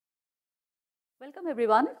Welcome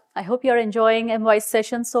everyone. I hope you're enjoying MY's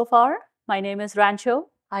session so far. My name is Rancho.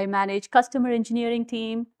 I manage customer engineering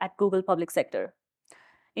team at Google Public Sector.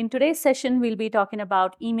 In today's session, we'll be talking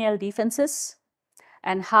about email defenses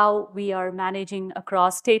and how we are managing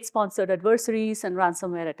across state-sponsored adversaries and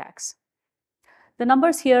ransomware attacks. The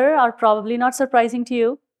numbers here are probably not surprising to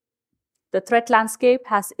you. The threat landscape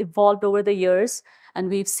has evolved over the years, and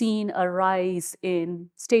we've seen a rise in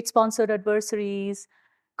state-sponsored adversaries,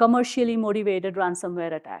 commercially motivated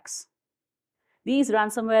ransomware attacks. These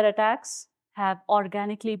ransomware attacks have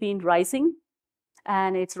organically been rising,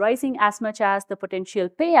 and it's rising as much as the potential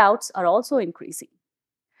payouts are also increasing.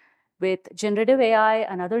 With generative AI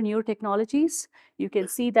and other new technologies, you can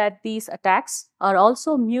see that these attacks are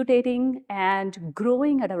also mutating and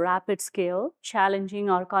growing at a rapid scale, challenging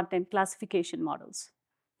our content classification models.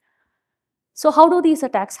 So how do these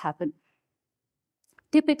attacks happen?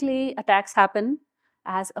 Typically, attacks happen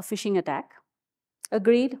as a phishing attack.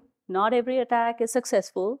 Agreed, not every attack is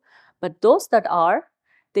successful, but those that are,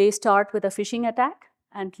 they start with a phishing attack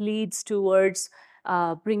and leads towards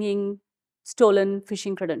bringing stolen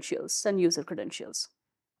phishing credentials and user credentials.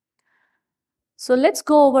 So let's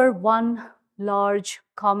go over one large,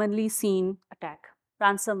 commonly seen attack,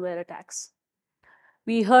 ransomware attacks.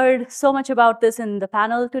 We heard so much about this in the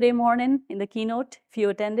panel today morning, in the keynote, if you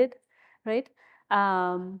attended, right?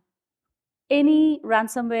 Any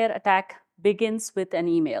ransomware attack begins with an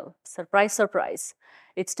email. Surprise, surprise.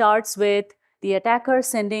 It starts with the attacker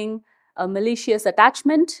sending a malicious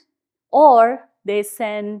attachment, or they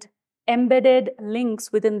send embedded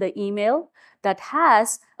links within the email that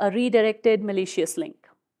has a redirected malicious link.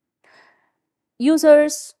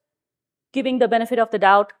 Users, giving the benefit of the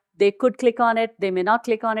doubt, they could click on it, they may not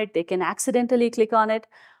click on it, they can accidentally click on it.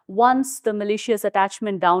 Once the malicious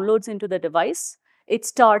attachment downloads into the device, it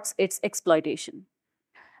starts its exploitation.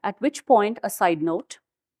 At which point, a side note,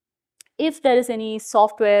 if there is any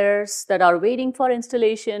softwares that are waiting for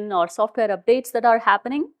installation or software updates that are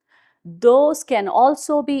happening, those can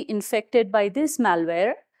also be infected by this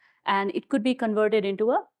malware, and it could be converted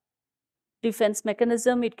into a defense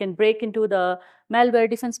mechanism. It can break into the malware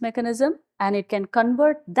defense mechanism, and it can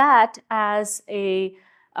convert that as a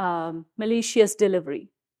malicious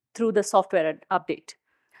delivery through the software update.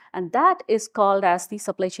 And that is called as the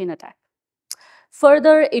supply chain attack.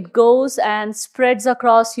 Further, it goes and spreads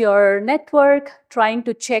across your network, trying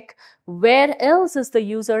to check where else is the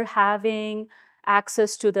user having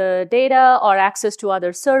access to the data or access to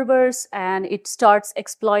other servers, and it starts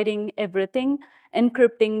exploiting everything,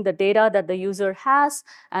 encrypting the data that the user has,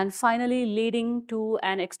 and finally leading to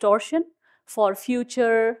an extortion for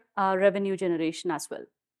future revenue generation as well.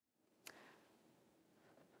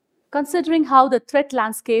 Considering how the threat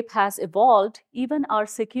landscape has evolved, even our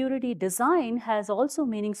security design has also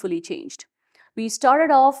meaningfully changed. We started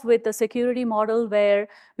off with the security model where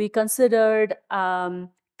we considered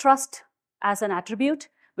trust as an attribute,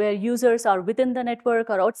 where users are within the network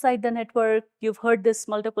or outside the network. You've heard this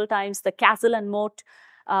multiple times, the castle and moat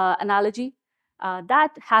analogy.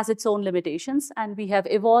 That has its own limitations, and we have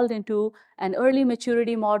evolved into an early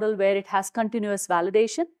maturity model where it has continuous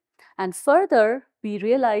validation. And further, we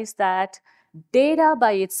realize that data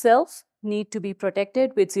by itself need to be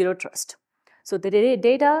protected with zero trust. So the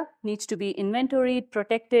data needs to be inventoried,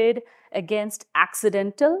 protected against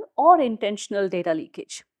accidental or intentional data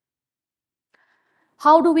leakage.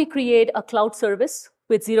 How do we create a cloud service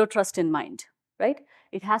with zero trust in mind, right?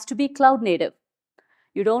 It has to be cloud native.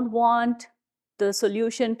 You don't want the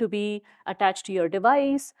solution to be attached to your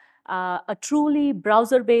device. A truly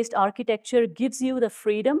browser-based architecture gives you the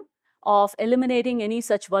freedom of eliminating any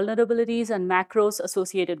such vulnerabilities and macros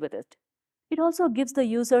associated with it. It also gives the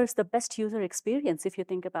users the best user experience, if you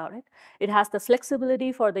think about it. It has the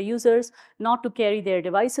flexibility for the users not to carry their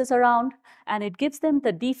devices around, and it gives them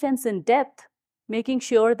the defense in depth, making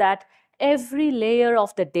sure that every layer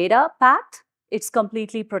of the data path, it's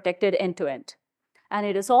completely protected end to end. And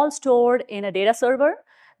it is all stored in a data server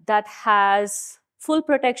that has full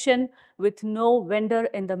protection with no vendor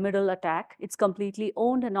in the middle attack. It's completely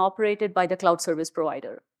owned and operated by the cloud service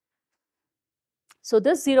provider. So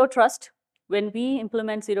this zero trust, when we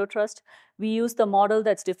implement zero trust, we use the model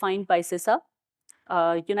that's defined by CISA,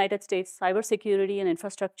 United States Cybersecurity and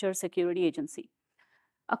Infrastructure Security Agency.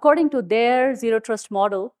 According to their zero trust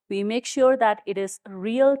model, we make sure that it is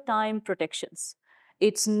real-time protections.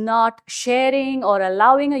 It's not sharing or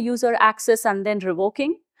allowing a user access and then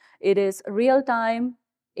revoking. It is real-time,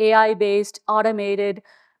 AI-based, automated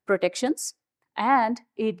protections, and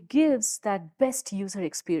it gives that best user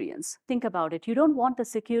experience. Think about it. You don't want the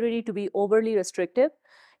security to be overly restrictive.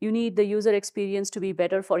 You need the user experience to be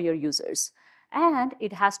better for your users. And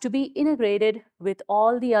it has to be integrated with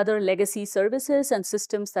all the other legacy services and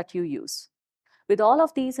systems that you use. With all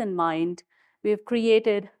of these in mind, we've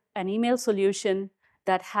created an email solution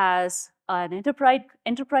that has an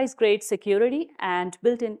enterprise-grade security and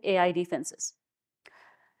built-in AI defenses.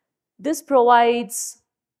 This provides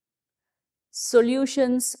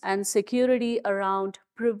solutions and security around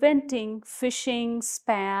preventing phishing,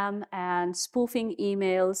 spam, and spoofing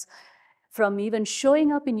emails from even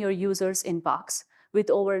showing up in your user's inbox with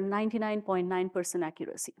over 99.9%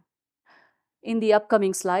 accuracy. In the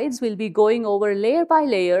upcoming slides, we'll be going over layer by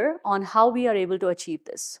layer on how we are able to achieve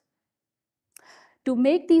this. To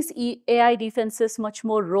make these AI defenses much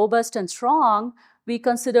more robust and strong, we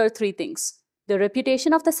consider three things. The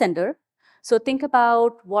reputation of the sender. So think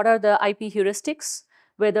about what are the IP heuristics,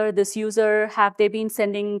 whether this user, have they been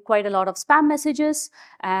sending quite a lot of spam messages,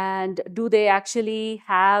 and do they actually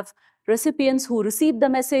have recipients who received the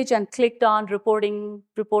message and clicked on report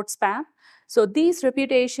spam. So these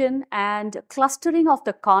reputation and clustering of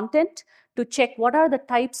the content to check what are the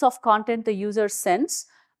types of content the user sends,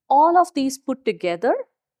 all of these put together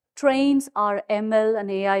trains our ML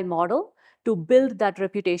and AI model to build that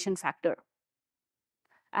reputation factor.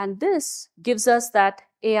 And this gives us that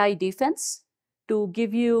AI defense to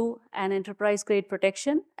give you an enterprise-grade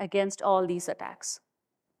protection against all these attacks.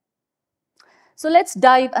 So let's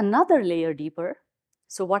dive another layer deeper.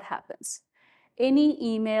 So what happens? Any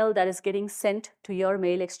email that is getting sent to your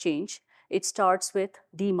mail exchange, it starts with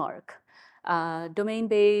DMARC,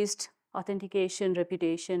 domain-based authentication,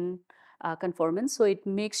 reputation, conformance. So it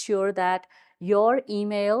makes sure that your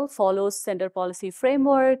email follows sender policy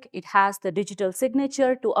framework. It has the digital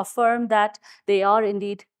signature to affirm that they are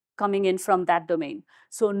indeed coming in from that domain.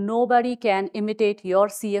 So nobody can imitate your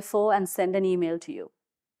CFO and send an email to you.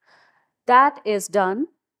 That is done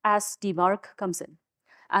as DMARC comes in.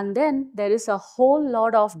 And then there is a whole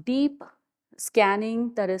lot of deep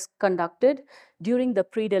scanning that is conducted during the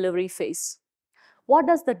pre-delivery phase. What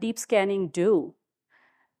does the deep scanning do?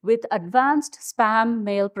 With advanced spam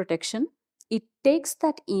mail protection, it takes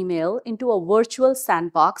that email into a virtual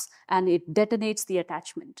sandbox and it detonates the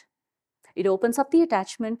attachment. It opens up the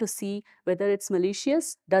attachment to see whether it's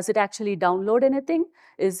malicious. Does it actually download anything?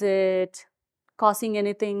 Is it causing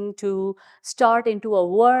anything to start into a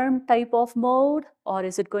worm type of mode, or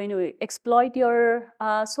is it going to exploit your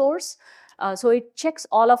source? So it checks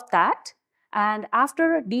all of that. And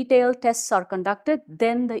after detailed tests are conducted,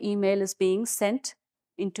 then the email is being sent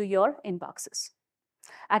into your inboxes.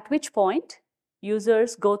 At which point,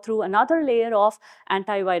 users go through another layer of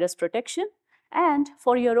antivirus protection. And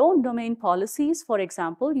for your own domain policies, for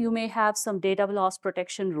example, you may have some data loss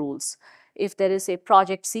protection rules. If there is a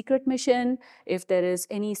project secret mission, if there is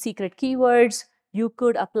any secret keywords, you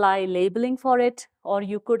could apply labeling for it, or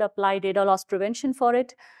you could apply data loss prevention for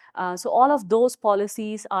it. So all of those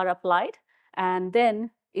policies are applied, and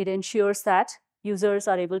then it ensures that users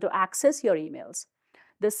are able to access your emails.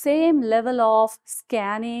 The same level of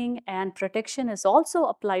scanning and protection is also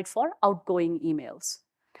applied for outgoing emails.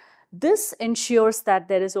 This ensures that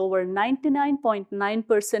there is over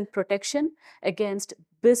 99.9% protection against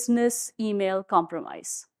business email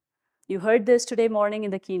compromise. You heard this today morning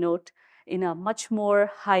in the keynote in a much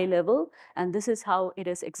more high level, and this is how it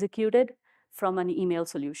is executed from an email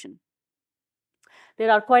solution.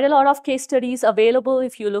 There are quite a lot of case studies available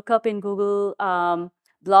if you look up in Google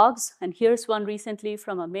blogs, and here's one recently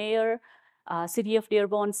from a mayor. City of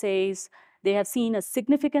Dearborn says they have seen a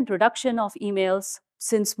significant reduction of emails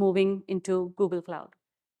since moving into Google Cloud.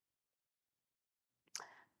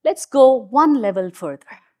 Let's go one level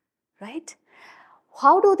further, right?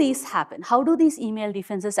 How do these happen? How do these email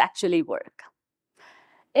defenses actually work?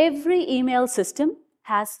 Every email system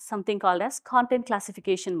has something called as content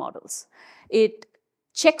classification models. It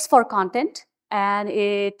checks for content and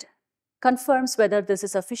it confirms whether this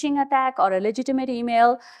is a phishing attack or a legitimate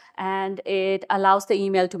email, and it allows the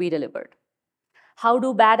email to be delivered. How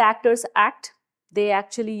do bad actors act? They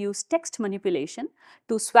actually use text manipulation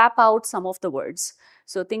to swap out some of the words.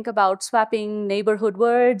 So think about swapping neighborhood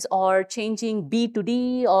words or changing B to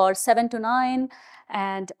D or 7 to 9.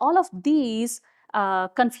 And all of these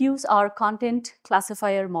confuse our content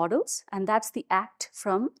classifier models. And that's the act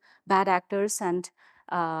from bad actors and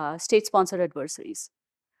state-sponsored adversaries.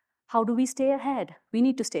 How do we stay ahead? We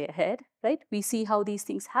need to stay ahead, right? We see how these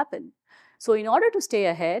things happen. So in order to stay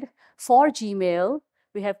ahead, for Gmail,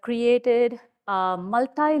 we have created a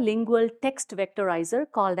multilingual text vectorizer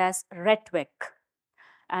called as RETVEC.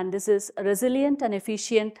 And this is a resilient and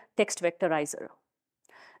efficient text vectorizer.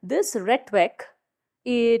 This RETVEC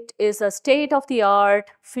It is a state-of-the-art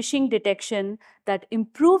phishing detection that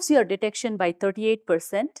improves your detection by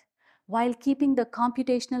 38% while keeping the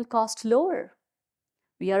computational cost lower.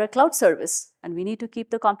 We are a cloud service and we need to keep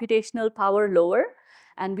the computational power lower,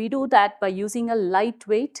 and we do that by using a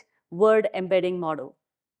lightweight word embedding model.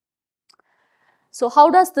 So how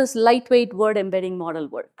does this lightweight word embedding model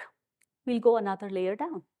work? We'll go another layer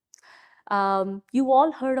down. You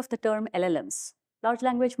all heard of the term LLMs. Large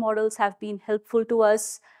language models have been helpful to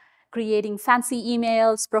us, creating fancy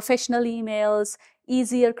emails, professional emails,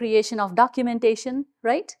 easier creation of documentation,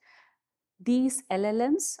 right? These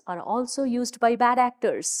LLMs are also used by bad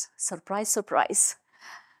actors. Surprise, surprise.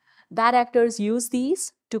 Bad actors use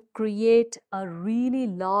these to create a really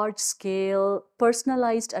large scale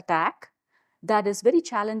personalized attack that is very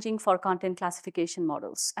challenging for content classification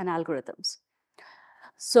models and algorithms.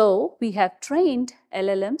 So we have trained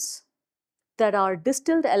LLMs that are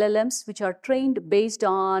distilled LLMs, which are trained based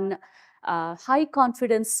on high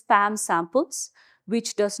confidence spam samples,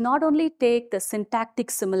 which does not only take the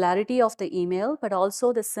syntactic similarity of the email, but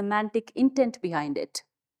also the semantic intent behind it.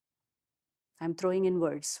 I'm throwing in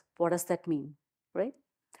words. What does that mean, right?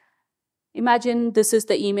 Imagine this is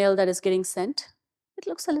the email that is getting sent. It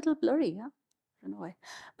looks a little blurry, yeah? I don't know why.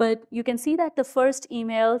 But you can see that the first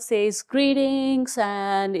email says greetings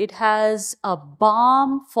and it has a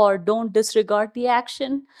bomb for don't disregard the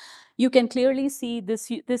action. You can clearly see this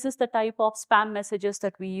is the type of spam messages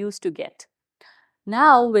that we used to get.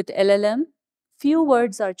 Now with LLM, few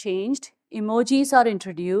words are changed, emojis are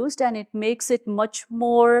introduced, and it makes it much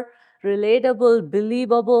more relatable,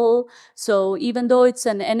 believable. So even though it's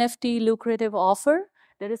an NFT lucrative offer,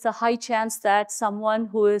 there is a high chance that someone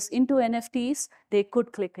who is into NFTs, they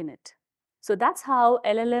could click in it. So that's how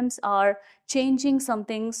LLMs are changing some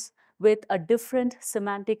things with a different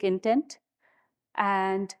semantic intent.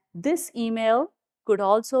 And this email could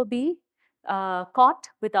also be caught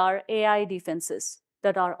with our AI defenses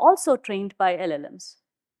that are also trained by LLMs.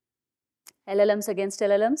 LLMs against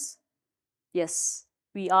LLMs? Yes,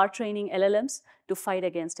 we are training LLMs to fight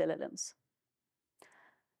against LLMs.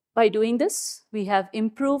 By doing this, we have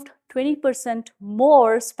improved 20%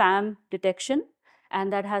 more spam detection,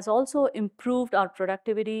 and that has also improved our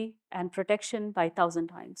productivity and protection by 1,000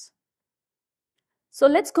 times. So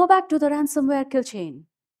let's go back to the ransomware kill chain.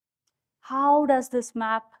 How does this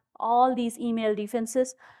map all these email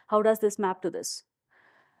defenses? How does this map to this?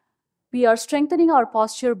 We are strengthening our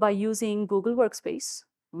posture by using Google Workspace,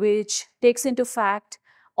 which takes into fact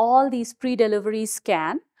all these pre-delivery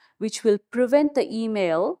scan, which will prevent the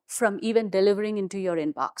email from even delivering into your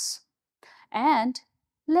inbox. And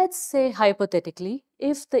let's say hypothetically,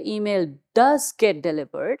 if the email does get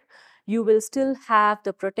delivered, you will still have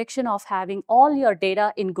the protection of having all your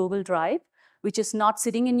data in Google Drive, which is not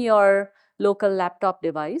sitting in your local laptop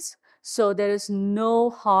device. So there is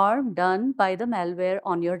no harm done by the malware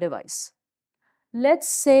on your device. Let's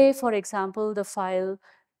say, for example, the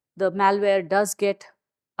malware does get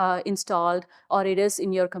installed or it is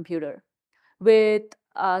in your computer. With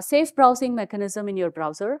a safe browsing mechanism in your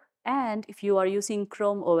browser, and if you are using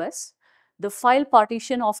Chrome OS, the file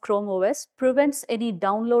partition of Chrome OS prevents any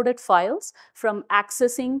downloaded files from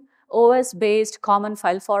accessing OS-based common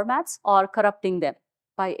file formats or corrupting them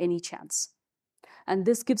by any chance. And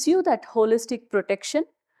this gives you that holistic protection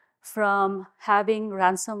from having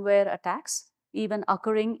ransomware attacks even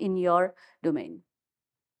occurring in your domain.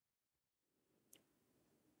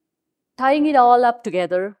 Tying it all up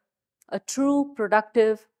together, a true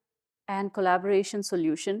productive and collaboration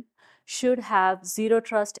solution should have zero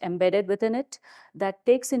trust embedded within it that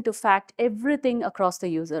takes into fact everything across the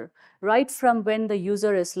user, right from when the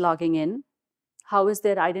user is logging in, how is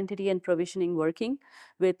their identity and provisioning working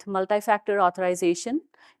with multi-factor authorization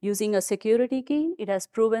using a security key. It has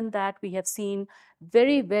proven that we have seen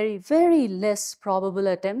very, very, very less probable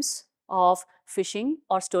attempts of phishing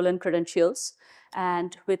or stolen credentials.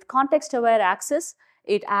 And with context-aware access,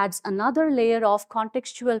 it adds another layer of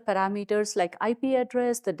contextual parameters like IP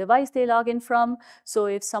address, the device they log in from. So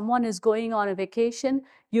if someone is going on a vacation,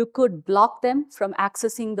 you could block them from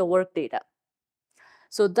accessing the work data.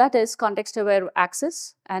 So that is context-aware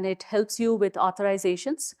access, and it helps you with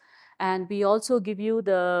authorizations. And we also give you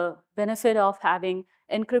the benefit of having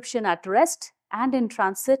encryption at rest and in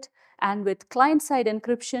transit. And with client-side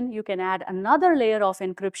encryption, you can add another layer of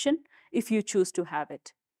encryption if you choose to have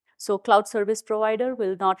it. So cloud service provider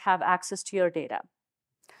will not have access to your data.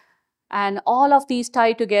 And all of these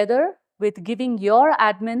tie together with giving your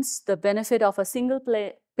admins the benefit of a single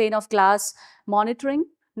pane of glass monitoring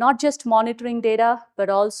not just monitoring data, but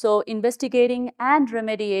also investigating and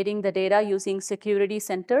remediating the data using Security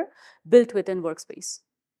Center built within Workspace.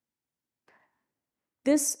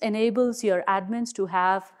 This enables your admins to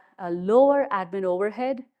have a lower admin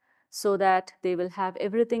overhead so that they will have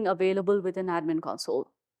everything available within Admin Console.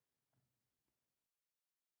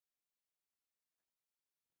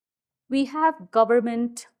 We have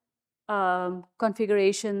government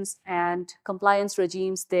configurations and compliance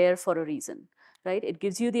regimes there for a reason, right? It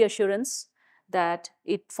gives you the assurance that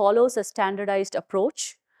it follows a standardized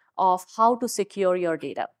approach of how to secure your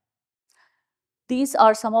data. These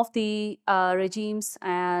are some of the regimes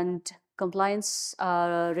and compliance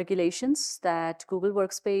regulations that Google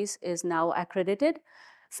Workspace is now accredited.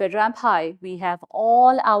 FedRAMP High, we have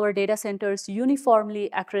all our data centers uniformly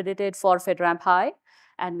accredited for FedRAMP High.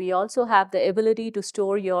 And we also have the ability to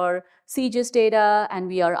store your CGIS data, and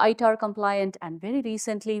we are ITAR compliant. And very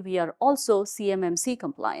recently, we are also CMMC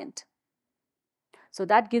compliant. So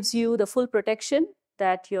that gives you the full protection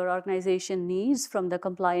that your organization needs from the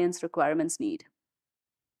compliance requirements need.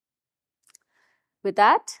 With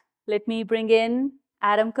that, let me bring in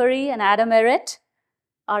Adam Curry and Adam Merritt,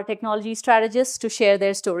 our technology strategists, to share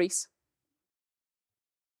their stories.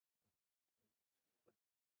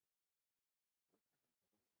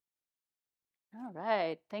 All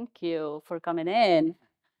right, thank you for coming in.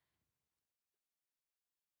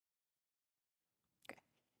 Okay.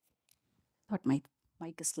 Thought my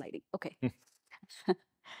mic is sliding. Okay.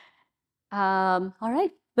 All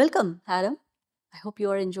right, welcome, Adam. I hope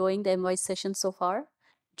you are enjoying the MY session so far.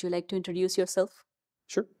 Would you like to introduce yourself?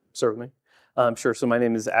 Sure, certainly. Sure, so my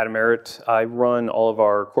name is Adam Merritt. I run all of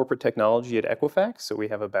our corporate technology at Equifax. So we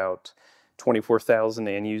have about 24,000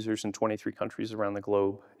 end users in 23 countries around the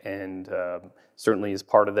globe. And certainly as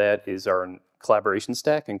part of that is our collaboration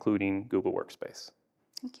stack, including Google Workspace.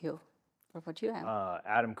 Thank you. What about you, Adam?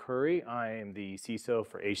 Adam Curry. I am the CISO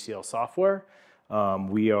for HCL Software.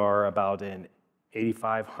 We are about an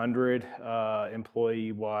 8,500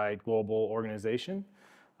 employee-wide global organization,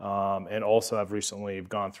 and also have recently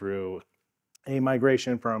gone through a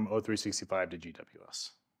migration from O365 to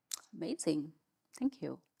GWS. Amazing. Thank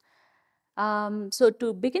you. So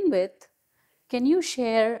to begin with, can you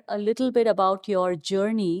share a little bit about your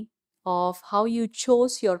journey of how you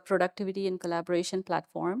chose your productivity and collaboration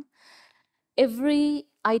platform? Every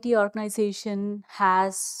IT organization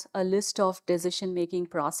has a list of decision-making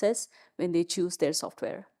process when they choose their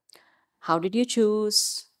software. How did you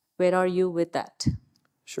choose? Where are you with that?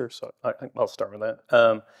 Sure, so I'll start with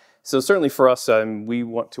that. So certainly for us, we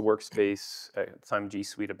went to Workspace at the time G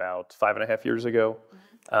Suite about 5.5 years ago.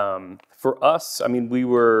 For us, I mean,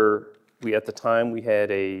 we at the time we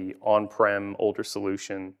had a on-prem older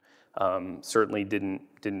solution. Certainly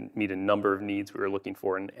didn't meet a number of needs we were looking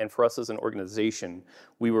for, and for us as an organization,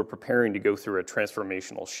 we were preparing to go through a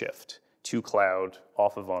transformational shift to cloud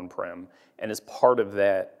off of on-prem. And as part of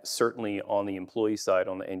that, certainly on the employee side,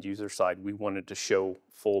 on the end user side, we wanted to show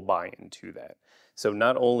full buy-in to that. So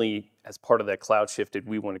not only as part of that cloud shift did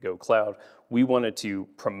we want to go cloud, we wanted to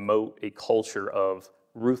promote a culture of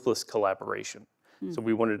ruthless collaboration. So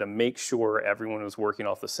we wanted to make sure everyone was working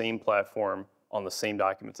off the same platform on the same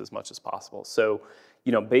documents as much as possible. So,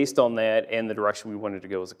 based on that and the direction we wanted to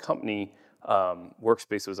go as a company,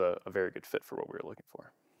 Workspace was a very good fit for what we were looking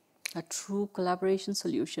for. A true collaboration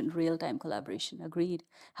solution, real-time collaboration. Agreed.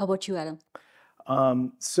 How about you, Adam?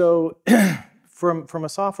 So from a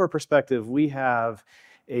software perspective, we have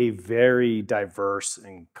a very diverse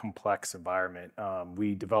and complex environment.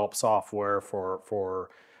 We develop software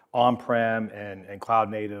for on-prem and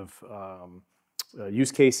cloud-native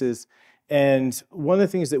use cases. And one of the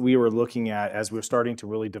things that we were looking at as we were starting to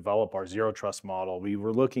really develop our zero trust model, we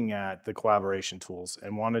were looking at the collaboration tools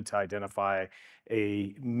and wanted to identify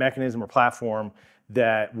a mechanism or platform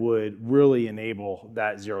that would really enable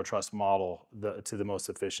that zero trust model to the most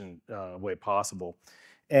efficient way possible.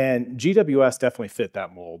 And GWS definitely fit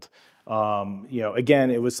that mold.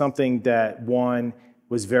 Again, it was something that one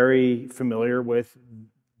was very familiar with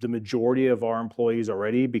the majority of our employees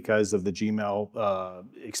already because of the Gmail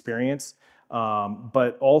experience,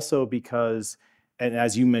 but also because, and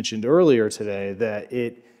as you mentioned earlier today, that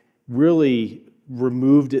it really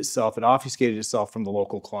removed itself, it obfuscated itself from the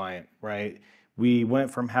local client, right? We went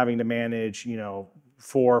from having to manage,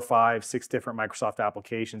 4, 5, 6 different Microsoft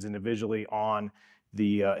applications individually on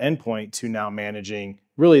the endpoint to now managing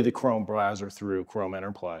really the Chrome browser through Chrome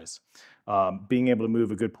Enterprise. Being able to move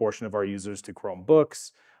a good portion of our users to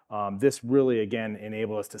Chromebooks. This really, again,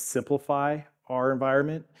 enabled us to simplify our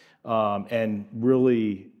environment and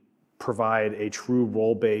really provide a true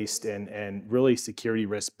role-based and really security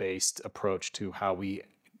risk-based approach to how we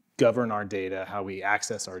govern our data, how we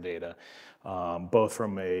access our data, both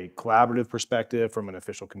from a collaborative perspective, from an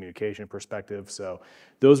official communication perspective. So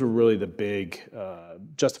those were really the big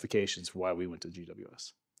justifications for why we went to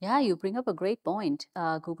GWS. Yeah, you bring up a great point.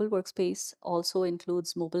 Google Workspace also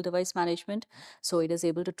includes mobile device management, so it is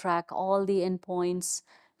able to track all the endpoints,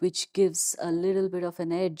 which gives a little bit of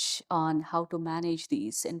an edge on how to manage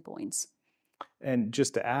these endpoints. And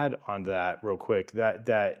just to add on that real quick,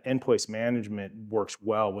 that endpoint management works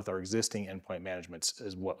well with our existing endpoint managements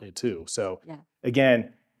as well too. So Yeah. again,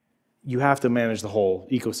 you have to manage the whole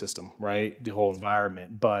ecosystem, right? The whole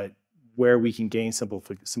environment, but where we can gain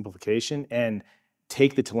simplification and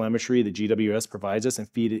take the telemetry that GWS provides us and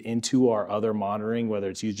feed it into our other monitoring, whether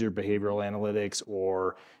it's user behavioral analytics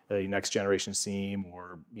or a next generation SIEM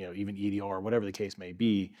or even EDR, whatever the case may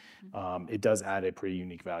be, it does add a pretty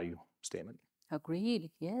unique value statement.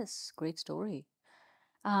 Agreed. Yes, great story.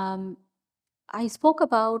 Um, I spoke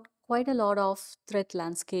about quite a lot of threat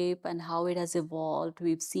landscape and how it has evolved.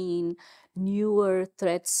 We've seen newer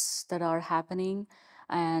threats that are happening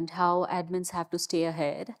and how admins have to stay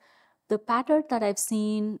ahead. The pattern that I've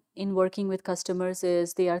seen in working with customers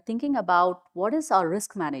is they are thinking about what is our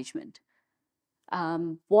risk management,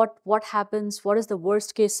 what happens, what is the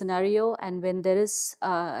worst case scenario, and when there is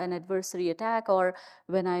an adversary attack or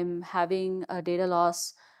when I'm having a data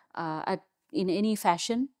loss in any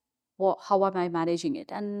fashion, how am I managing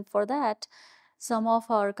it? And for that, some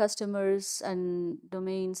of our customers and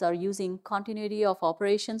domains are using continuity of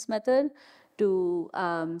operations method to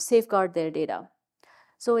safeguard their data.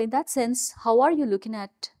 So in that sense, how are you looking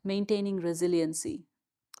at maintaining resiliency?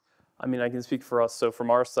 I mean, I can speak for us. So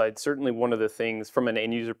from our side, certainly one of the things from an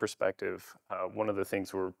end user perspective, one of the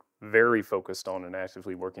things we're very focused on and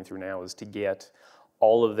actively working through now is to get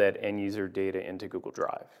all of that end user data into Google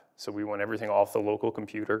Drive. So we want everything off the local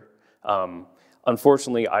computer.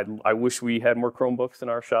 Unfortunately, I wish we had more Chromebooks in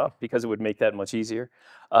our shop because it would make that much easier.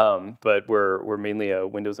 But we're mainly a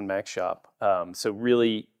Windows and Mac shop. So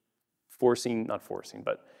really not forcing,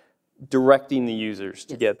 but directing the users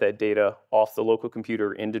to get that data off the local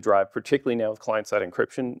computer into Drive, particularly now with client-side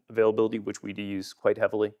encryption availability, which we do use quite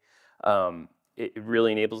heavily. It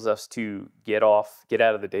really enables us to get out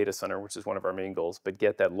of the data center, which is one of our main goals, but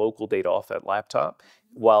get that local data off that laptop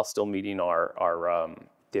while still meeting our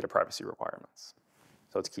data privacy requirements.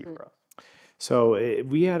 So it's key for us. So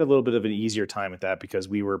we had a little bit of an easier time with that because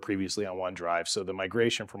we were previously on OneDrive. So the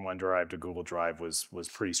migration from OneDrive to Google Drive was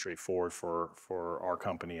pretty straightforward for our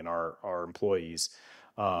company and our employees.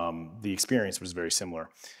 The experience was very similar.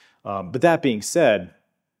 But that being said,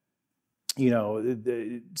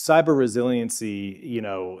 the cyber resiliency,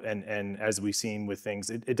 and as we've seen with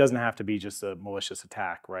things, it doesn't have to be just a malicious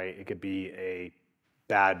attack, right? It could be a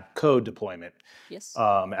bad code deployment, Yes.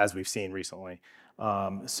 as we've seen recently.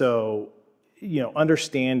 So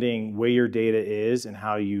understanding where your data is and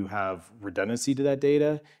how you have redundancy to that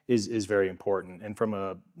data is very important. And from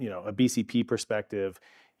a BCP perspective,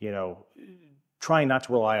 trying not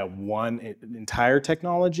to rely on one entire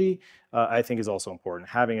technology, I think is also important.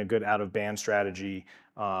 Having a good out-of-band strategy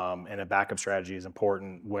and a backup strategy is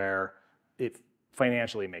important where it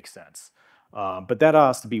financially makes sense. But that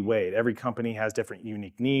has to be weighed. Every company has different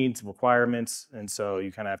unique needs, requirements, and so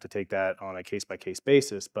you kind of have to take that on a case-by-case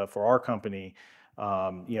basis. But for our company,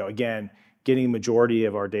 again, getting the majority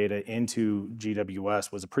of our data into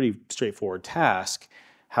GWS was a pretty straightforward task.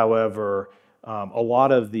 However, a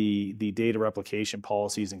lot of the data replication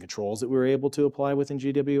policies and controls that we were able to apply within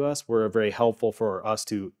GWS were very helpful for us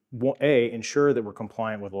to, ensure that we're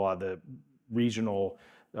compliant with a lot of the regional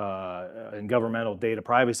and governmental data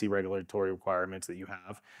privacy regulatory requirements that you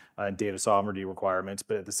have, data sovereignty requirements,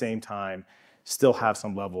 but at the same time, still have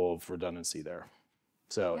some level of redundancy there.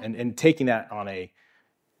 So, and taking that on a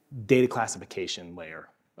data classification layer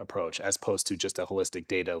approach as opposed to just a holistic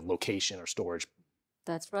data location or storage.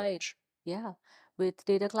 That's right. Yeah. With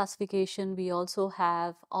data classification, we also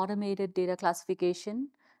have automated data classification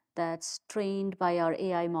that's trained by our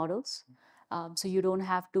AI models. So you don't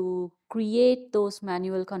have to create those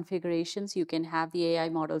manual configurations. You can have the AI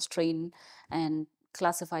models train and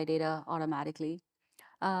classify data automatically.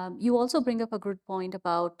 You also bring up a good point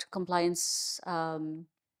about compliance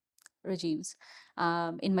regimes.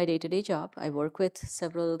 In my day-to-day job, I work with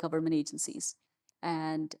several government agencies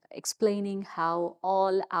and explaining how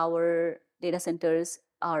all our data centers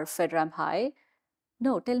are FedRAMP high.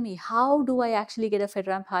 No, tell me, how do I actually get a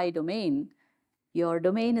FedRAMP high domain? Your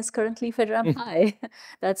domain is currently FedRAMP high.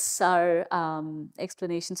 That's our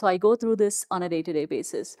explanation. So I go through this on a day-to-day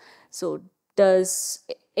basis. So Does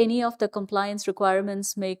any of the compliance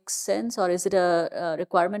requirements make sense, or is it a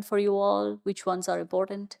requirement for you all? Which ones are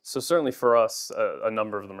important? So certainly for us, a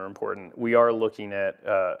number of them are important. We are looking at,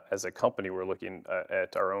 as a company, we're looking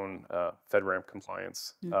at our own FedRAMP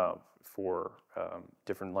compliance for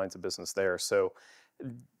different lines of business there. So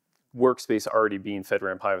Workspace already being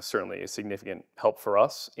FedRAMP High is certainly a significant help for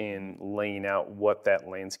us in laying out what that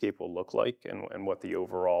landscape will look like and what the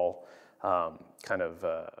overall kind of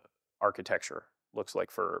architecture looks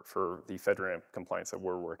like for the FedRAMP compliance that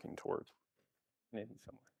we're working towards. Anything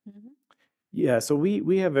similar? Yeah, so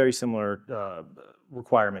we have very similar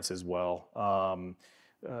requirements as well.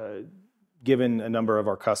 Given a number of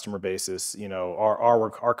our customer bases,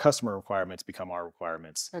 our customer requirements become our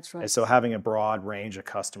requirements. That's right. And so having a broad range of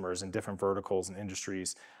customers in different verticals and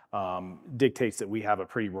industries dictates that we have a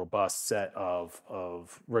pretty robust set of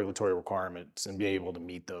regulatory requirements and be able to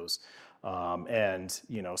meet those. And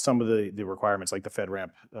some of the requirements like the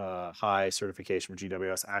FedRAMP High certification for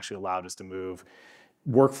GWS actually allowed us to move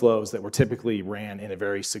workflows that were typically ran in a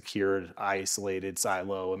very secured, isolated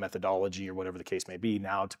silo, a methodology, or whatever the case may be,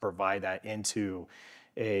 now to provide that into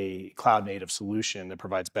a cloud-native solution that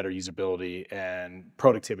provides better usability and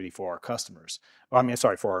productivity for our customers.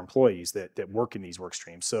 For our employees that work in these work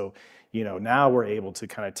streams. So, now we're able to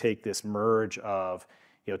kind of take this merge of,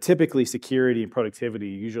 typically security and productivity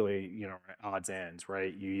usually, odds ends,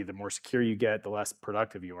 right? The more secure you get, the less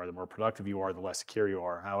productive you are. The more productive you are, the less secure you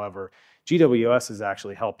are. However, GWS has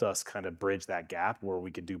actually helped us kind of bridge that gap where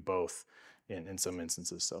we could do both in some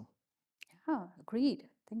instances. So, yeah, agreed.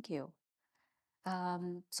 Thank you.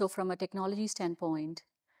 So from a technology standpoint,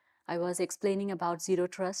 I was explaining about zero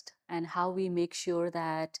trust and how we make sure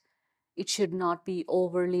that it should not be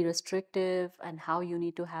overly restrictive and how you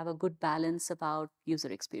need to have a good balance about user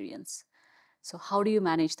experience. So how do you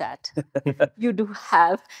manage that? You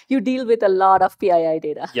deal with a lot of PII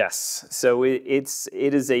data. Yes. So it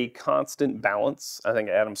is a constant balance. I think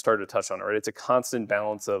Adam started to touch on it, right? It's a constant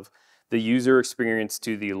balance of the user experience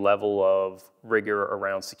to the level of rigor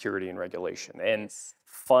around security and regulation. And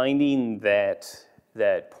finding that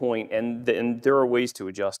point, and there are ways to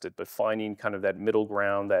adjust it, but finding kind of that middle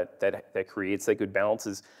ground that creates that good balance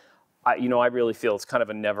is, I really feel it's kind of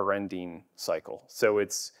a never-ending cycle. So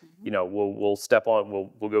it's, we'll step on,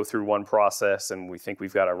 we'll go through one process and we think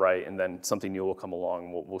we've got it right, and then something new will come along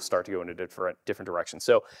and we'll start to go in a different direction.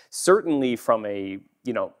 So certainly from a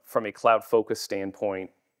cloud-focused standpoint,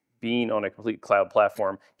 being on a complete cloud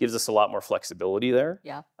platform gives us a lot more flexibility there.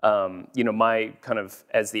 Yeah. My kind of,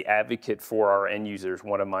 as the advocate for our end users,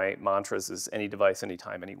 one of my mantras is any device,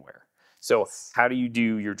 anytime, anywhere. So how do you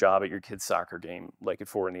do your job at your kid's soccer game like at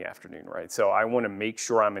 4 p.m, right? So I want to make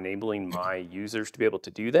sure I'm enabling my users to be able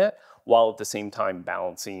to do that while at the same time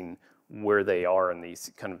balancing where they are in the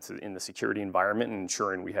security environment and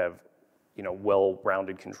ensuring we have,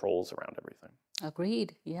 well-rounded controls around everything.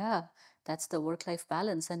 Agreed. Yeah. That's the work-life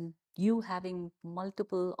balance. And you having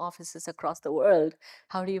multiple offices across the world,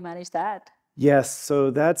 how do you manage that? Yes,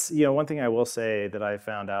 so that's one thing I will say that I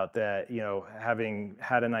found out that having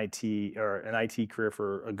had an IT career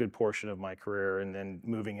for a good portion of my career and then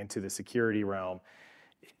moving into the security realm,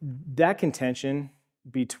 that contention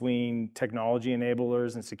between technology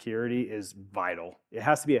enablers and security is vital. It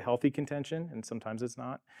has to be a healthy contention, and sometimes it's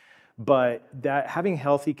not. But that having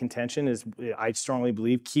healthy contention is, I strongly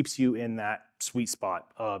believe, keeps you in that sweet spot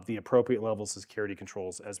of the appropriate levels of security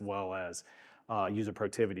controls as well as user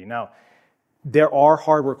productivity. Now, there are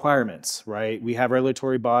hard requirements, right? We have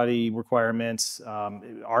regulatory body requirements.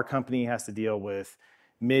 Our company has to deal with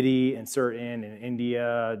MIDI and CERT-In in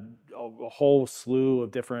India, a whole slew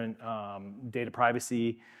of different data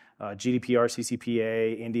privacy, GDPR,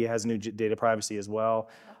 CCPA. India has new data privacy as well.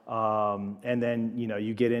 And then,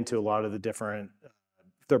 you get into a lot of the different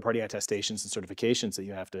third-party attestations and certifications that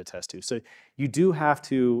you have to attest to. So you do have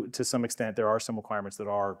to some extent, there are some requirements that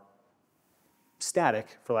are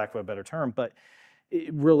static, for lack of a better term, but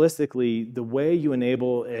realistically, the way you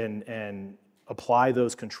enable and apply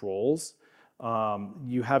those controls,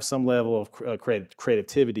 you have some level of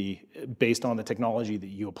creativity based on the technology that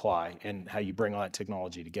you apply and how you bring all that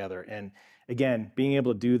technology together. And again, being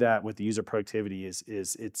able to do that with the user productivity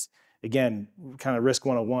it's again kind of risk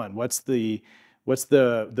 101. What's the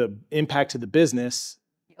impact to the business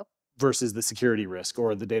versus the security risk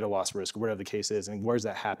or the data loss risk or whatever the case is, and where's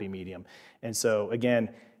that happy medium? And so again,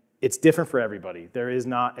 it's different for everybody. There is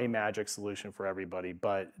not a magic solution for everybody,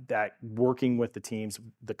 but that working with the teams,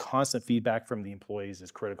 the constant feedback from the employees is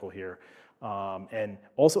critical here. And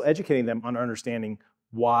also educating them on understanding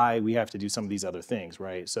why we have to do some of these other things,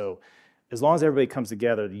 right? So as long as everybody comes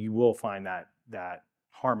together, you will find that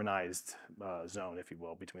harmonized zone, if you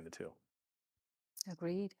will, between the two.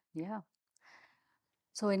 Agreed. Yeah.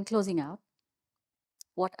 So, in closing out,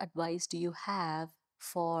 what advice do you have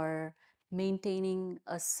for maintaining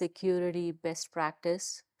a security best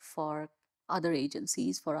practice for other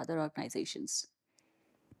agencies, for other organizations?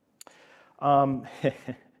 Um,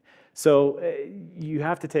 so you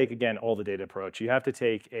have to take, again, all the data approach. You have to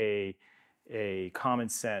take a common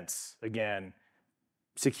sense, again,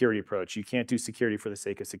 security approach. You can't do security for the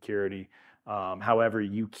sake of security. However,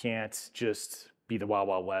 you can't just be the wild,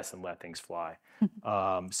 wild west and let things fly.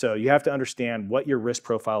 So you have to understand what your risk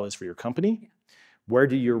profile is for your company. Where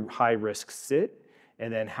do your high risks sit?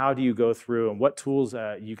 And then how do you go through and what tools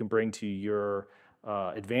you can bring to your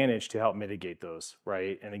advantage to help mitigate those,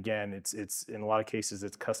 right? And again, it's in a lot of cases,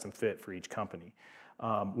 it's custom fit for each company.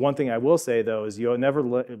 One thing I will say though is you'll never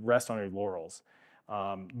rest on your laurels.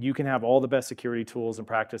 You can have all the best security tools and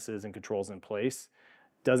practices and controls in place.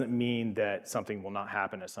 Doesn't mean that something will not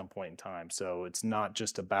happen at some point in time. So it's not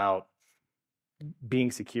just about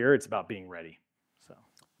being secure, it's about being ready. So.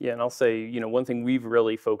 Yeah, and I'll say, one thing we've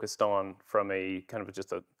really focused on from a kind of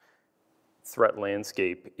just a threat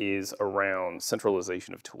landscape is around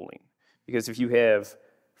centralization of tooling. Because if you have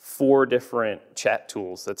 4 different chat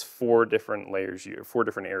tools, that's 4 different layers, 4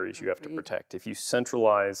 different areas you have to protect. If you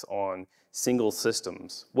centralize on single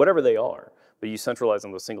systems, whatever they are, but you centralize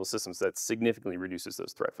on those single systems, that significantly reduces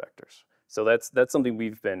those threat vectors. So that's something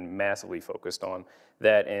we've been massively focused on,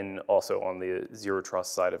 that and also on the zero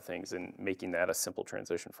trust side of things and making that a simple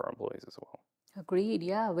transition for our employees as well. Agreed.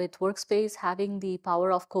 Yeah. With Workspace having the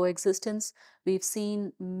power of coexistence, we've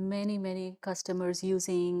seen many, many customers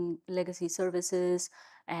using legacy services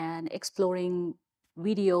and exploring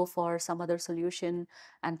video for some other solution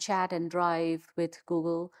and chat and drive with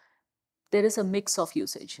Google. There is a mix of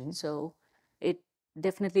usage. So it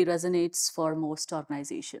definitely resonates for most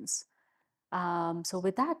organizations. So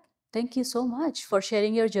with that, thank you so much for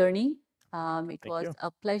sharing your journey. It Thank was you.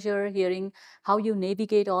 a pleasure hearing how you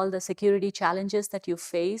navigate all the security challenges that you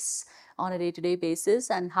face on a day-to-day basis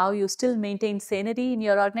and how you still maintain sanity in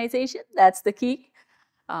your organization. That's the key.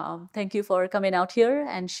 Thank you for coming out here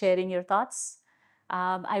and sharing your thoughts.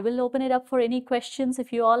 I will open it up for any questions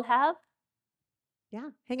if you all have.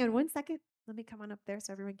 Yeah, hang on one second. Let me come on up there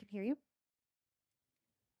so everyone can hear you.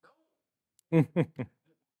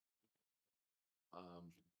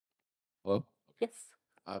 Hello? Yes.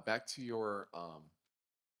 Back to your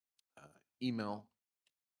email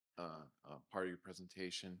part of your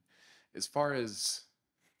presentation. As far as,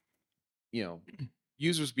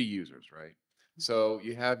 users be users, right? So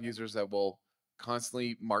you have users that will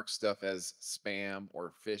constantly mark stuff as spam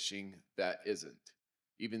or phishing that isn't.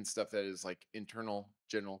 Even stuff that is like internal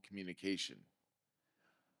general communication.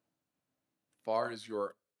 Far as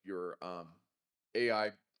your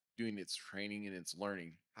AI doing its training and its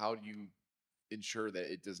learning, how do you ensure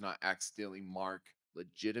that it does not accidentally mark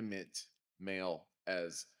legitimate mail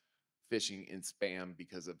as phishing and spam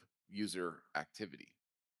because of user activity?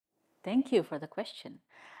 Thank you for the question.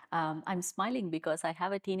 I'm smiling because I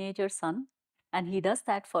have a teenager son, and he does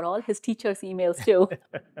that for all his teachers' emails too.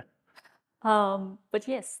 But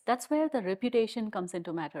yes, that's where the reputation comes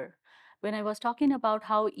into matter. When I was talking about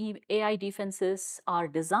how AI defenses are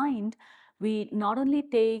designed, we not only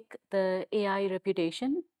take the AI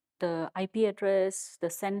reputation, the IP address, the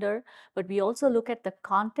sender, but we also look at the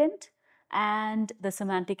content and the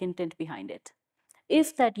semantic intent behind it.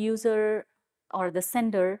 If that user or the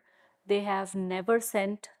sender, they have never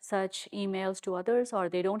sent such emails to others, or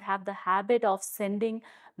they don't have the habit of sending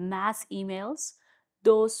mass emails,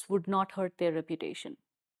 those would not hurt their reputation.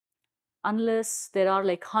 Unless there are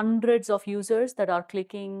like hundreds of users that are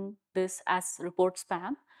clicking this as report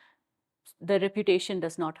spam, the reputation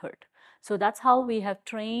does not hurt. So that's how we have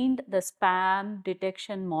trained the spam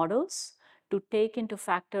detection models to take into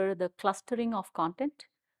factor the clustering of content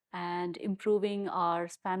and improving our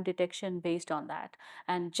spam detection based on that.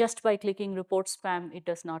 And just by clicking report spam, it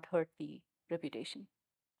does not hurt the reputation.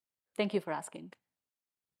 Thank you for asking.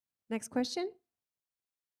 Next question.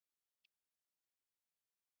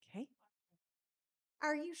 Okay.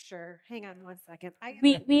 Are you sure? Hang on one second.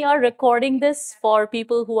 We are recording this for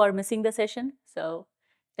people who are missing the session, so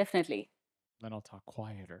definitely. Then I'll talk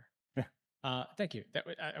quieter. Thank you.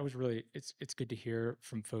 I was really, it's good to hear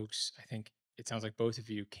from folks. I think it sounds like both of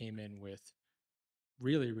you came in with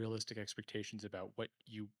really realistic expectations about what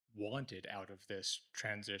you wanted out of this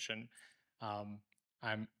transition. Um,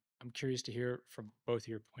 I'm curious to hear from both of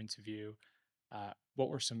your points of view. What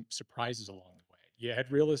were some surprises along the way? You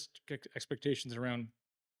had realistic expectations around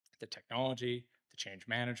the technology, the change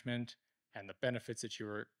management, and the benefits that you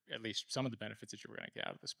were, at least some of the benefits that you were going to get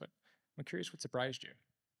out of this. But I'm curious what surprised you.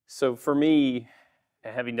 So for me,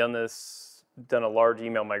 having done a large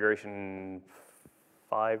email migration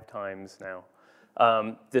 5 times now,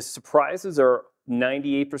 the surprises are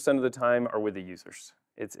 98% of the time are with the users.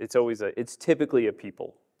 It's typically a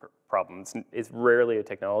people problem. It's rarely a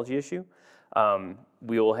technology issue.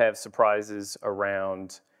 We will have surprises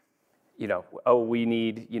around, we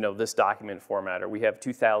need, this document format, or we have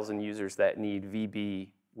 2,000 users that need VB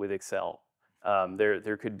with Excel.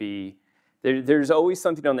 There could be, there's always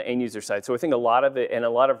something on the end user side. So I think a lot of it, and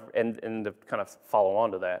to kind of follow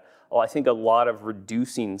on to that, I think a lot of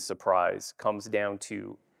reducing surprise comes down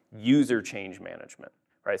to user change management,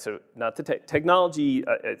 right? So not the technology,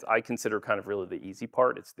 I consider kind of really the easy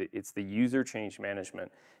part. It's the user change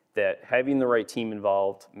management, that having the right team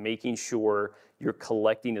involved, making sure you're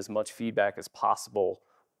collecting as much feedback as possible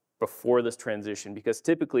before this transition, because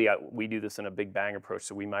typically we do this in a big bang approach.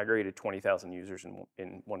 So we migrated 20,000 users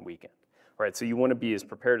in one weekend, right? So you want to be as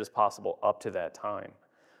prepared as possible up to that time.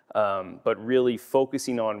 But really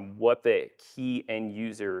focusing on what the key end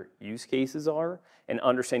user use cases are and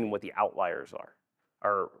understanding what the outliers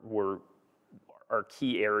are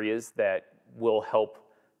key areas that will help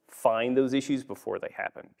find those issues before they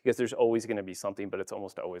happen. Because there's always going to be something, but it's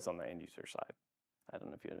almost always on the end user side. I don't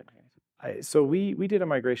know if you had anything. So we did a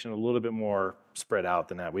migration a little bit more spread out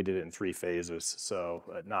than that. We did it in 3 phases, so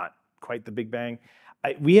not quite the big bang.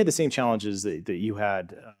 We had the same challenges that you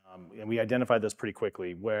had, and we identified those pretty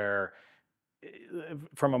quickly, where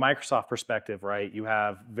from a Microsoft perspective, right, you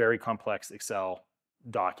have very complex Excel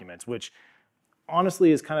documents, which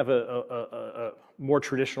honestly is kind of a more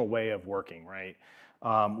traditional way of working, right?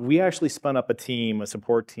 We actually spun up a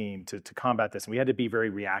support team to combat this, and we had to be very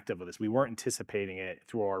reactive with this. We weren't anticipating it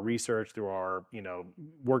through our research, through our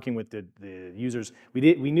working with the users. We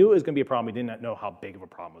knew it was going to be a problem. We did not know how big of a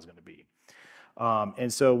problem it was going to be.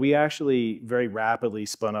 And so we actually very rapidly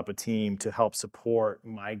spun up a team to help support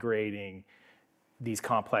migrating these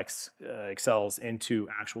complex Excels into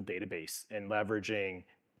actual database and leveraging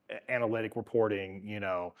analytic reporting,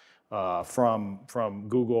 from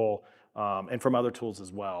Google and from other tools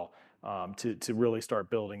as well, to really start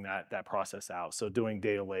building that process out. So doing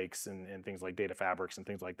data lakes and things like data fabrics and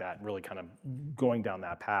things like that, and really kind of going down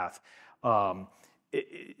that path.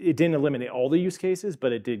 It didn't eliminate all the use cases,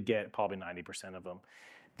 but it did get probably 90% of them.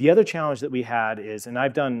 The other challenge that we had is, and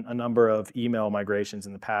I've done a number of email migrations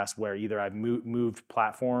in the past where either I've moved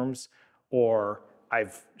platforms or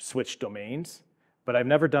I've switched domains, but I've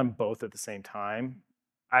never done both at the same time.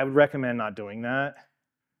 I would recommend not doing that.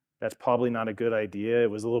 That's probably not a good idea. It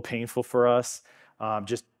was a little painful for us,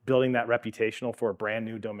 just building that reputational for a brand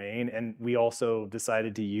new domain. And we also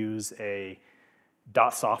decided to use a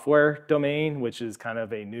 .software domain, which is kind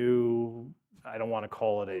of a new, I don't want to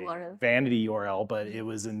call it a URL. vanity URL, but it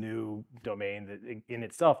was a new domain that in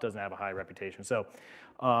itself doesn't have a high reputation. So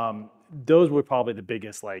those were probably the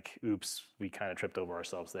biggest, oops, we kind of tripped over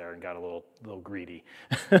ourselves there and got a little greedy.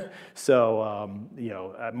 So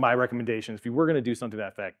my recommendation is, if you were going to do something to that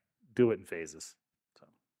effect, do it in phases. So.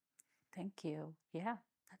 Thank you. Yeah,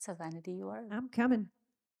 that's a vanity URL. I'm coming.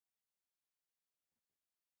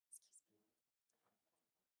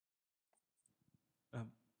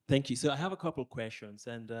 Thank you. So I have a couple of questions,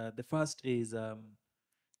 and the first is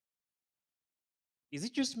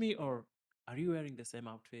it just me, or are you wearing the same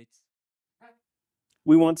outfits?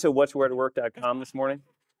 We went to whatchwhereTowork.com this morning.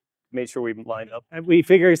 Made sure we lined up. And we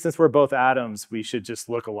figured since we're both Adams, we should just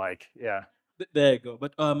look alike. Yeah. There you go.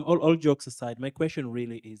 But all jokes aside, my question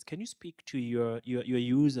really is: can you speak to your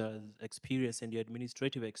users' experience and your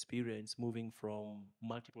administrative experience moving from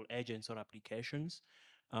multiple agents or applications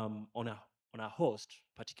on a host,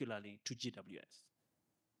 particularly to GWS?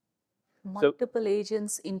 Multiple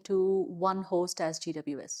agents into one host as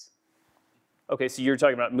GWS. Okay, so you're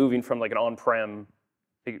talking about moving from like an on-prem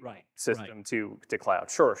system to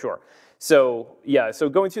cloud. Sure. So yeah, so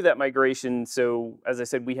going through that migration, so as I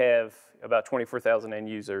said, we have about 24,000 end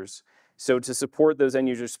users. So to support those end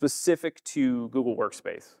users specific to Google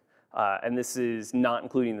Workspace, and this is not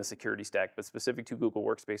including the security stack, but specific to Google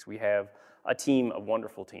Workspace, we have a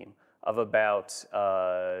wonderful team of about,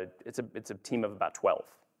 it's a team of about 12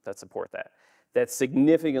 that support that. That's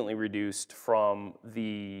significantly reduced from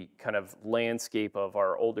the kind of landscape of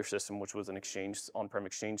our older system, which was an on-prem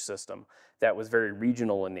exchange system that was very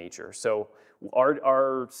regional in nature. So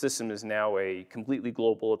our system is now a completely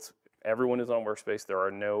global. Everyone is on Workspace. There are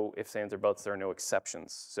no ifs, ands, or buts. There are no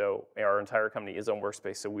exceptions. So our entire company is on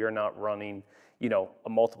Workspace. So we are not running,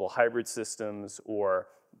 multiple hybrid systems or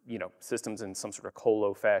systems in some sort of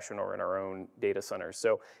colo fashion or in our own data centers.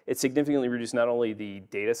 So it significantly reduced not only the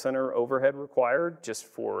data center overhead required just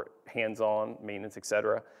for hands-on maintenance, et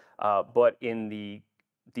cetera, but in the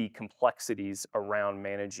complexities around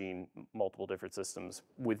managing multiple different systems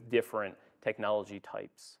with different technology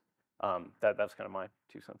types. That's kind of my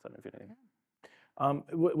 2 cents on everything.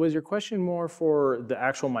 Was your question more for the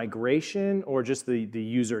actual migration or just the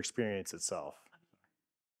user experience itself?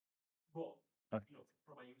 Well, Okay.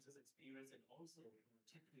 from a user's experience and also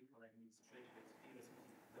technical administrative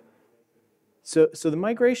experience. So the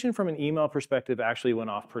migration from an email perspective actually went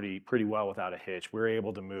off pretty well without a hitch. We were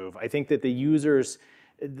able to move. I think that the users,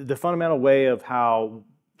 the fundamental way of how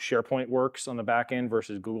SharePoint works on the back end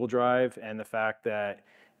versus Google Drive, and the fact that,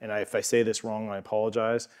 and if I say this wrong, I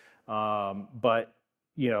apologize, but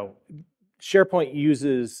SharePoint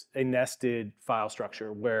uses a nested file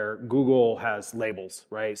structure where Google has labels,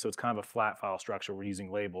 right? So it's kind of a flat file structure. We're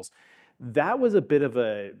using labels. That was a bit of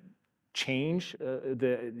a change,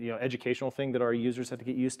 the educational thing that our users had to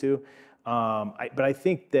get used to. But I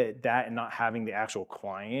think that and not having the actual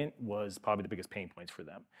client was probably the biggest pain points for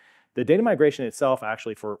them. The data migration itself,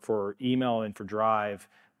 actually, for email and for Drive,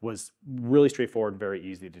 was really straightforward and very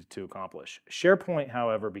easy to accomplish. SharePoint,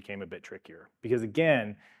 however, became a bit trickier because,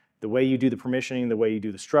 again, the way you do the permissioning, the way you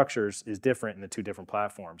do the structures is different in the 2 different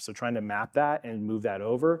platforms. So trying to map that and move that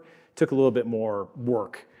over took a little bit more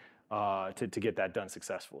work to get that done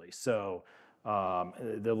successfully. So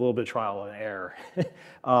the little bit of trial and error.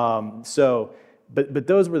 But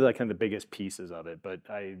those were kind of the biggest pieces of it. But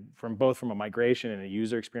from a migration and a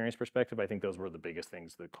user experience perspective, I think those were the biggest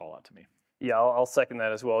things that call out to me. Yeah, I'll second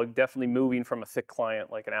that as well. Definitely moving from a thick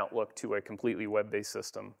client like an Outlook to a completely web-based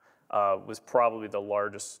system was probably the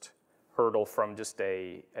largest hurdle from just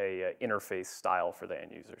a interface style for the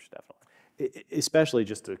end users, definitely. Especially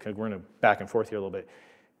just to, we're going to back and forth here a little bit.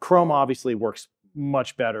 Chrome obviously works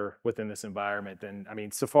much better within this environment than,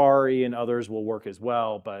 Safari and others will work as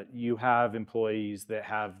well, but you have employees that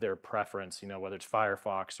have their preference, whether it's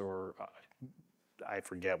Firefox or I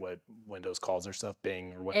forget what Windows calls their stuff,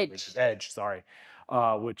 Bing or whatever. Edge, sorry,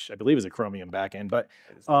 which I believe is a Chromium backend, but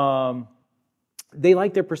they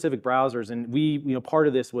like their specific browsers, and we, part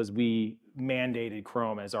of this was we mandated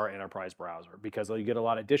Chrome as our enterprise browser because you get a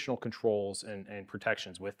lot of additional controls and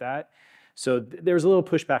protections with that. So there's a little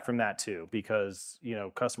pushback from that too, because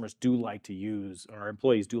customers do like to use, or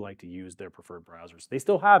employees do like to use their preferred browsers. They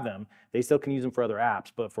still have them, they still can use them for other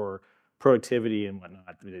apps, but for productivity and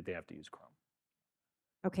whatnot, they have to use Chrome.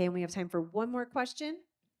 Okay, and we have time for one more question.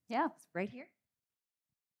 Yeah. Right here.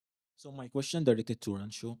 So my question directed to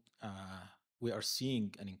Rancho, we are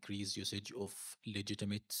seeing an increased usage of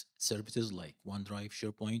legitimate services like OneDrive,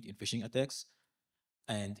 SharePoint in phishing attacks.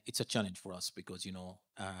 And it's a challenge for us because,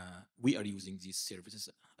 we are using these services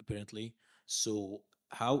apparently. So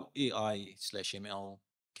how AI/ML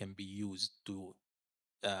can be used to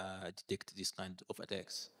detect this kind of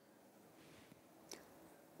attacks?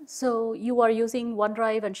 So you are using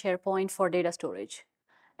OneDrive and SharePoint for data storage,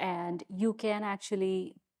 and you can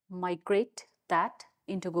actually migrate that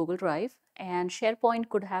into Google Drive, and SharePoint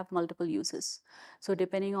could have multiple uses. So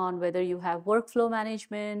depending on whether you have workflow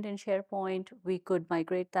management in SharePoint, we could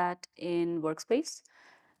migrate that in Workspace.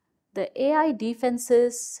 The AI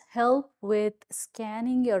defenses help with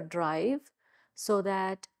scanning your drive so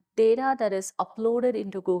that data that is uploaded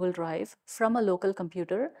into Google Drive from a local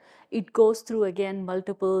computer, it goes through again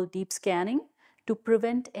multiple deep scanning to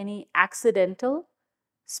prevent any accidental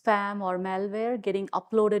spam or malware getting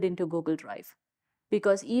uploaded into Google Drive.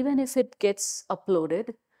 Because even if it gets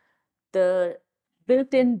uploaded, the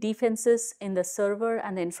built-in defenses in the server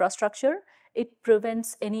and the infrastructure, it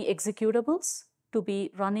prevents any executables to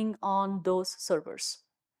be running on those servers.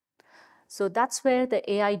 So that's where the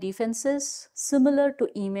AI defenses, similar to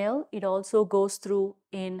email, it also goes through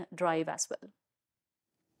in Drive as well.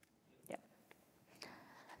 Yeah.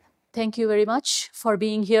 Thank you very much for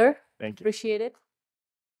being here. Thank you. Appreciate it.